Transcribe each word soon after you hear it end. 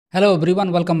Hello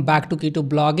everyone, welcome back to Key to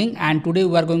Blogging, and today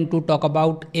we are going to talk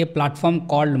about a platform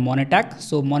called Monetag.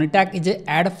 So Monetag is an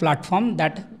ad platform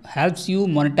that helps you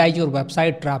monetize your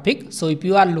website traffic. So if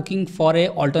you are looking for a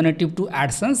alternative to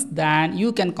AdSense, then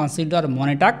you can consider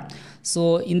Monetag.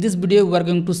 So in this video we are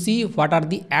going to see what are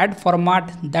the ad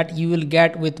format that you will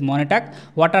get with Monetag,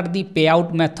 what are the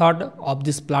payout method of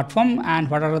this platform,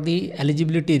 and what are the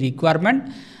eligibility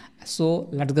requirement. So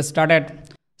let's get started.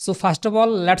 So first of all,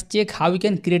 let's check how we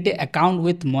can create an account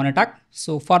with Monetag.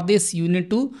 So for this, you need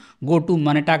to go to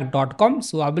monetag.com.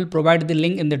 So I will provide the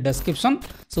link in the description.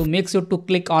 So make sure to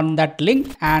click on that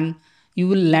link and you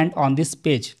will land on this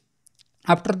page.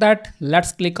 After that,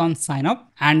 let's click on sign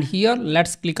up, and here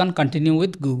let's click on continue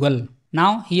with Google.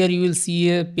 Now here you will see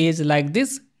a page like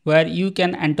this where you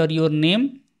can enter your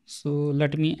name. So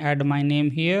let me add my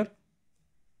name here,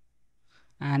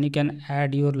 and you can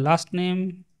add your last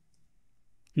name.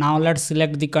 Now let's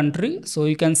select the country. So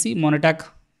you can see Monetag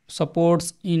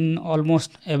supports in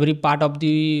almost every part of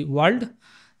the world.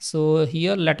 So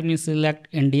here let me select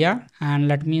India and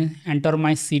let me enter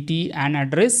my city and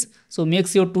address. So make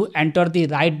sure to enter the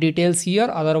right details here,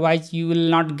 otherwise you will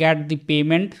not get the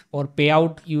payment or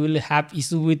payout. You will have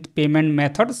issue with payment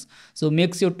methods. So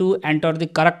make sure to enter the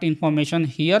correct information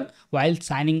here while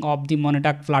signing up the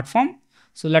Monetag platform.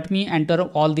 So let me enter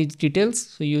all these details.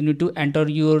 So you need to enter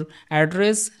your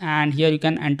address, and here you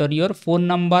can enter your phone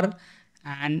number,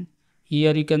 and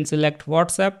here you can select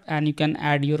WhatsApp, and you can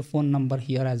add your phone number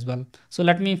here as well. So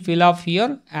let me fill up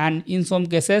here, and in some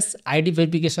cases ID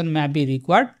verification may be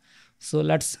required. So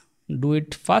let's do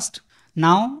it first.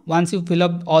 Now once you fill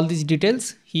up all these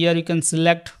details, here you can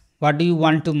select what do you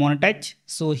want to monetize.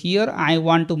 So here I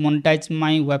want to monetize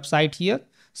my website here.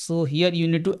 So here you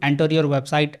need to enter your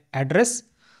website address.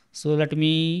 So let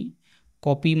me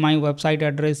copy my website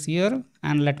address here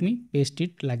and let me paste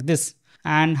it like this.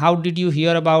 And how did you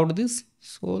hear about this?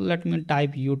 So let me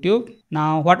type YouTube.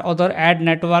 Now what other ad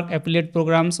network, affiliate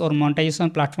programs or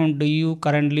monetization platform do you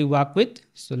currently work with?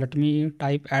 So let me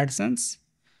type AdSense.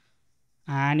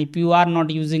 And if you are not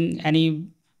using any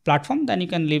platform, then you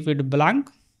can leave it blank.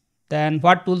 Then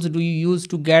what tools do you use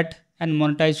to get and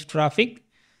monetize traffic?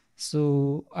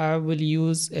 So I will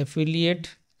use affiliate.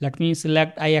 Let me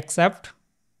select I accept.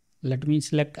 Let me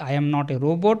select I am not a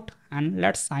robot, and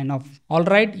let's sign up. All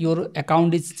right, your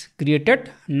account is created.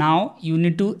 Now you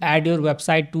need to add your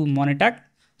website to Monetag.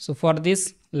 So for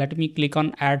this, let me click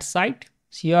on add site.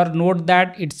 Here note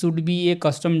that it should be a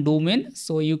custom domain.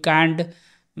 So you can't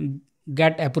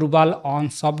get approval on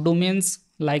subdomains.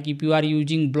 Like if you are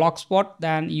using Blogspot,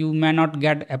 then you may not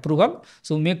get approval.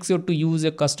 So make sure to use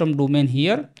a custom domain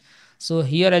here. So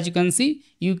here as you can see,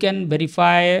 you can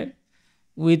verify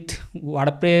with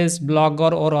WordPress,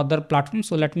 Blogger or other platforms.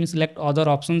 So let me select other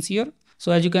options here.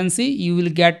 So as you can see, you will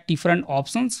get different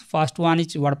options. First one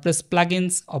is WordPress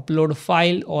plugins, upload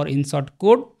file or insert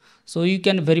code. So you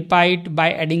can verify it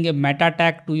by adding a meta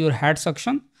tag to your head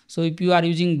section. So if you are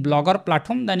using Blogger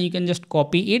platform, then you can just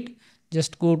copy it.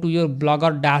 Just go to your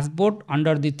Blogger dashboard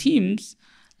under the themes.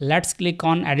 Let's click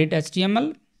on edit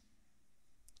HTML.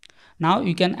 Now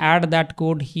you can add that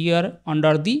code here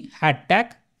under the head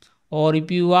tag, or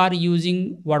if you are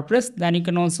using WordPress, then you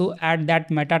can also add that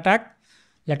meta tag.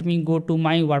 Let me go to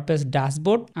my WordPress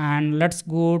dashboard and let's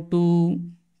go to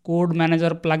code manager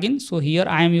plugin. So here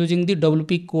I am using the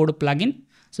WP code plugin.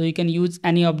 So you can use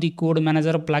any of the code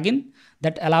manager plugin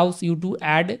that allows you to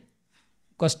add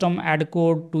custom ad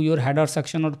code to your header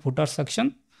section or footer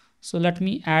section. So let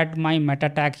me add my meta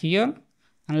tag here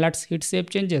and let's hit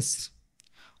save changes.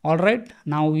 All right,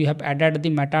 now we have added the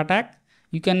meta tag.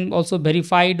 You can also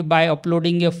verify it by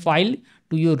uploading a file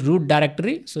to your root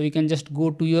directory. So you can just go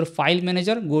to your file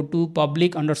manager, go to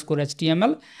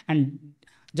public_html and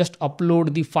just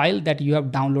upload the file that you have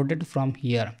downloaded from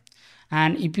here.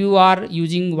 And if you are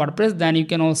using WordPress, then you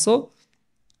can also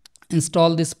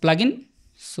install this plugin.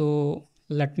 So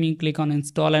let me click on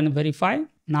install and verify.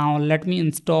 Now let me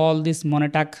install this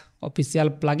Monetag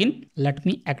official plugin. Let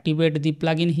me activate the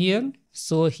plugin here.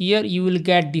 So here you will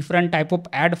get different type of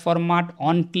ad format: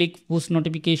 on click, push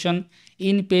notification,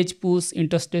 in page push,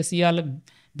 interstitial,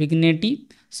 vignette.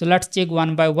 So let's check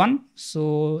one by one.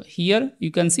 So here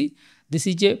you can see this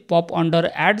is a pop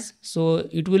under ads. So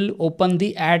it will open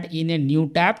the ad in a new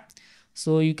tab.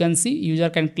 So you can see user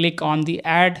can click on the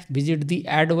ad, visit the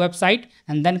ad website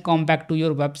and then come back to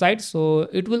your website. So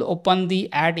it will open the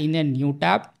ad in a new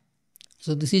tab.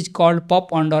 So this is called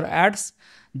pop under ads.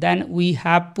 Then we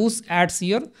have push ads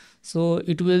here. So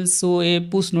it will show a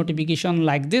push notification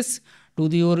like this to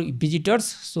your visitors.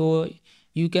 So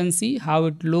you can see how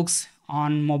it looks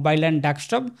on mobile and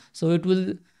desktop. So it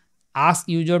will ask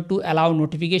user to allow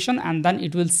notification, and then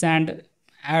it will send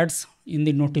ads in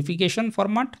the notification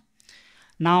format.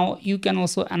 Now you can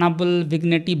also enable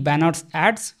Vignette banners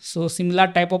ads. So similar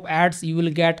type of ads you will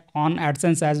get on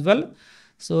AdSense as well.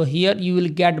 So here you will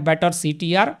get better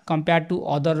CTR compared to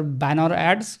other banner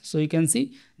ads. So you can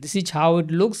see this is how it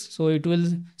looks. So it will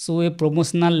show a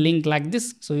promotional link like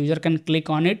this. So user can click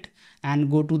on it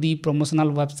and go to the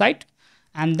promotional website.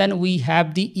 And then we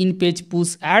have the in-page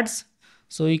push ads.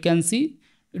 So you can see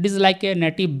it is like a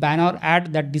native banner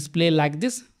ad that display like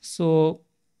this. So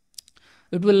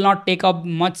it will not take up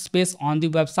much space on the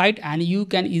website, and you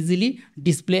can easily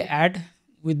display ad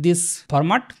with this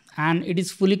format, and it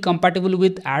is fully compatible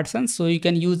with AdSense. So you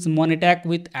can use Monetag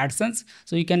with AdSense.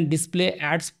 So you can display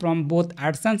ads from both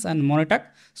AdSense and Monetag.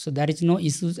 So there is no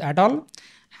issues at all.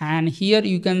 And here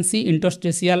you can see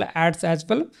interstitial ads as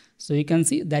well. So you can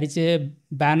see there is a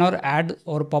banner ad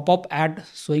or pop-up ad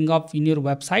showing up in your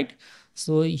website.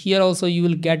 So here also you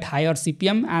will get higher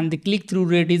CPM, and the click-through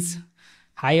rate is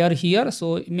higher here.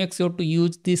 So make sure to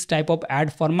use this type of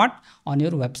ad format on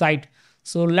your website.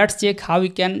 So let's check how we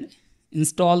can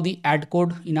install the ad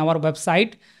code in our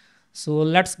website. So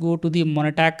let's go to the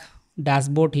Monetag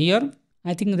dashboard here.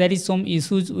 I think there is some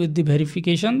issues with the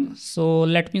verification. So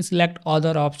let me select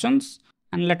other options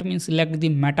and let me select the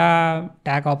meta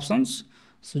tag options.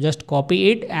 So just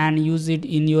copy it and use it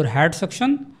in your head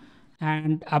section.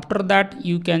 And after that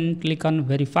you can click on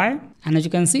verify, and as you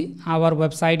can see our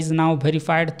website is now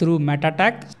verified through meta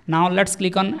tag. Now let's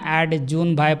click on add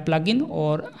zone by plugin,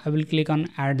 or I will click on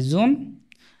add zone,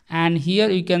 and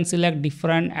here you can select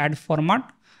different ad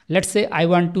format. Let's say I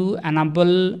want to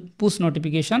enable push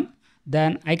notification,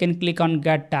 then I can click on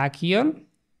get tag here,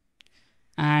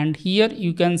 and here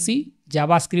you can see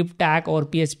JavaScript tag or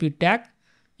PHP tag.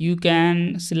 You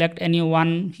can select any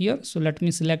one here. So let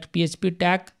me select PHP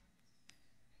tag,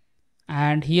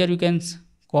 and here you can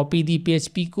copy the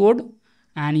PHP code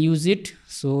and use it.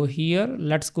 So here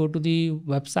let's go to the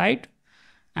website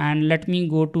and let me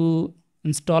go to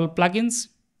install plugins,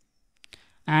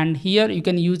 and here you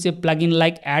can use a plugin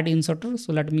like Ad Inserter.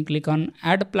 So let me click on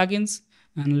add plugins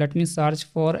and let me search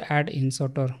for Ad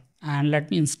Inserter and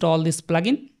let me install this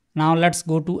plugin. Now let's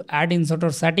go to Ad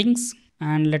Inserter settings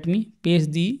and let me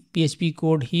paste the PHP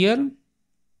code here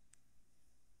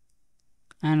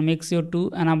and make sure to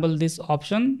enable this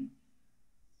option.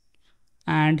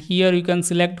 And here you can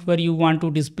select where you want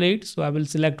to display it. So I will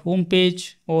select home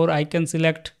page, or I can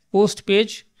select post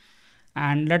page,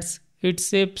 and let's hit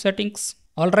save settings.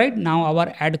 Alright, now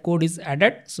our ad code is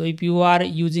added. So if you are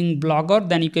using Blogger,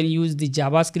 then you can use the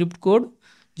JavaScript code.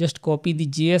 Just copy the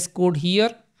JS code here.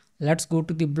 Let's go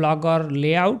to the Blogger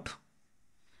layout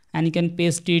and you can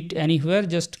paste it anywhere.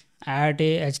 Just add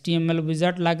a HTML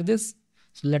wizard like this.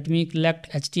 So let me select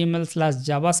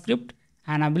HTML/JavaScript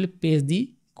and I will paste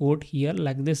the code here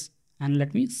like this, and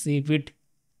let me save it.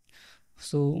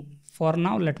 So for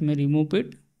now let me remove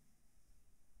it.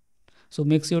 So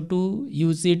make sure to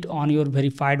use it on your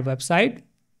verified website,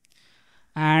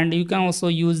 and you can also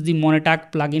use the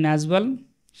Monetag plugin as well.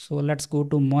 So let's go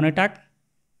to Monetag,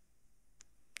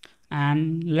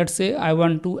 and let's say I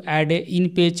want to add a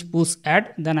in-page push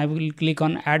ad. Then I will click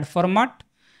on add format,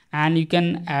 and you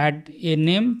can add a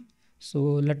name. So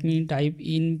let me type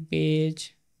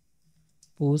in-page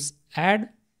push ad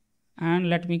and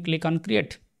let me click on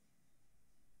create.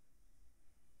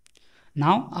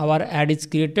 Now our ad is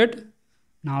created.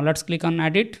 Now let's click on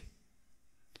edit,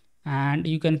 and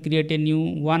you can create a new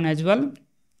one as well,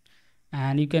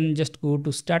 and you can just go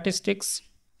to statistics.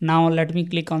 Now let me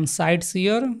click on sites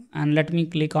here and let me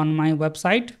click on my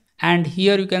website, and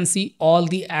here you can see all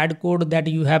the ad code that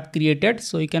you have created.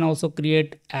 So you can also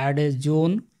create ad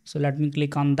zone. So let me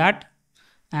click on that,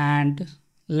 and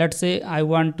let's say I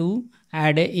want to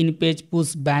add a in-page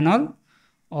push banner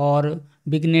or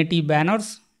Vignette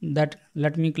banners. That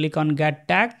let me click on get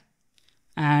tag,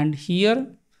 and here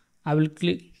I will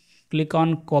click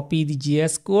on copy the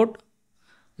JS code.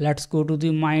 Let's go to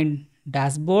the my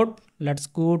dashboard. Let's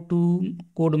go to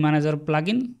code manager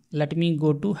plugin. Let me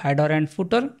go to header and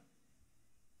footer,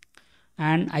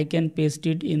 and I can paste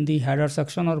it in the header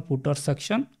section or footer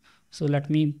section. So let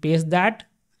me paste that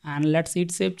and let's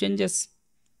hit save changes,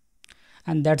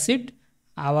 and that's it.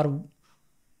 Our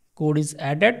code is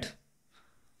added.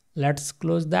 Let's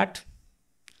close that.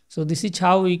 So this is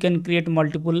how we can create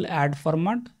multiple ad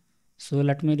format. So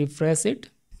let me refresh it.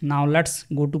 Now let's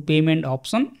go to payment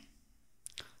option.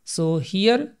 So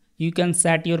here you can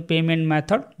set your payment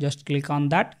method. Just click on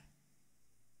that,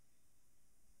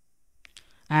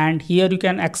 and here you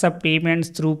can accept payments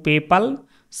through PayPal,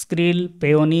 Skrill,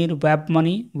 Payoneer,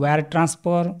 WebMoney, wire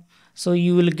transfer, So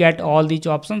you will get all these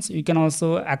options. You can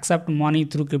also accept money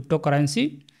through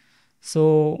cryptocurrency.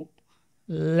 So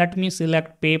let me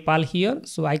select PayPal here.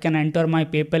 So I can enter my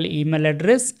PayPal email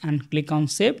address and click on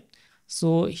save.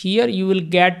 So here you will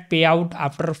get payout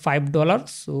after $5.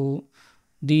 So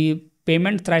the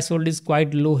payment threshold is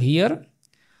quite low here.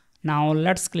 Now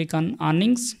let's click on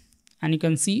earnings, and you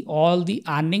can see all the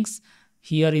earnings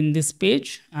here in this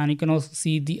page, and you can also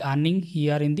see the earning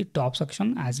here in the top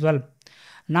section as well.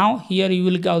 Now here you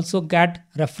will also get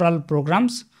referral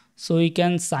programs. So you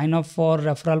can sign up for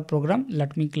referral program.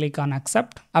 Let me click on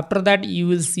accept. After that, you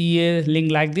will see a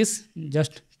link like this.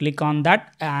 Just click on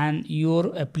that and your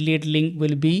affiliate link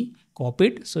will be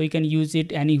copied. So you can use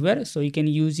it anywhere. So you can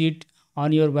use it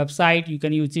on your website, you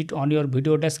can use it on your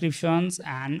video descriptions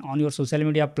and on your social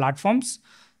media platforms.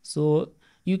 So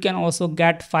you can also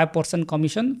get 5%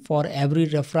 commission for every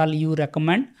referral you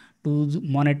recommend to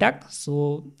Monetag.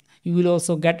 So you will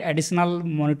also get additional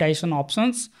monetization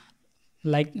options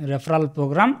like referral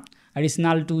program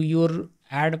additional to your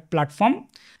ad platform,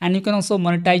 and you can also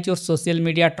monetize your social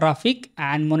media traffic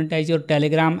and monetize your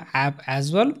Telegram app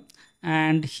as well.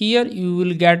 And here you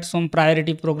will get some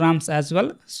priority programs as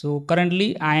well. So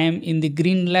currently I am in the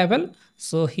green level.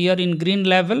 So here in green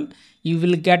level you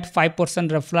will get 5%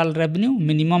 referral revenue.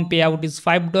 Minimum payout is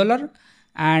 $5,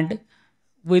 and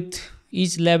with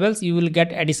each levels you will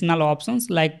get additional options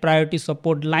like priority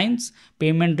support lines,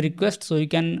 payment request. So you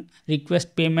can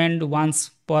request payment once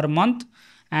per month,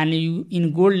 and you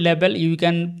in gold level you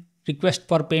can request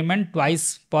for payment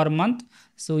twice per month.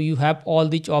 So you have all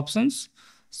these options.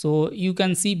 So you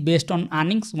can see based on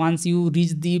earnings, once you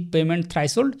reach the payment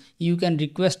threshold you can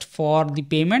request for the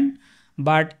payment,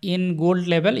 but in gold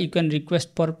level you can request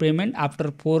for payment after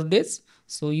 4 days.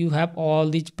 So you have all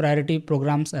these priority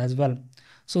programs as well.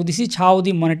 So this is how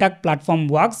the Monetag platform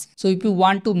works. So if you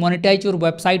want to monetize your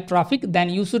website traffic, then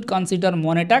you should consider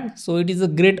Monetag. So it is a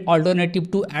great alternative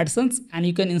to AdSense, and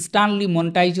you can instantly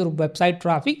monetize your website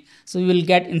traffic. So you will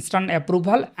get instant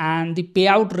approval, and the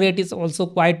payout rate is also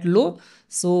quite low.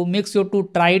 So make sure to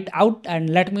try it out and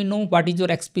let me know what is your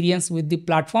experience with the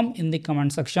platform in the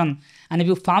comment section. And if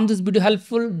you found this video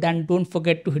helpful, then don't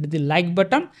forget to hit the like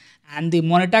button, and the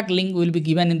Monetag link will be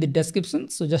given in the description.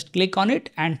 So just click on it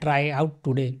and try out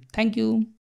today. Thank you.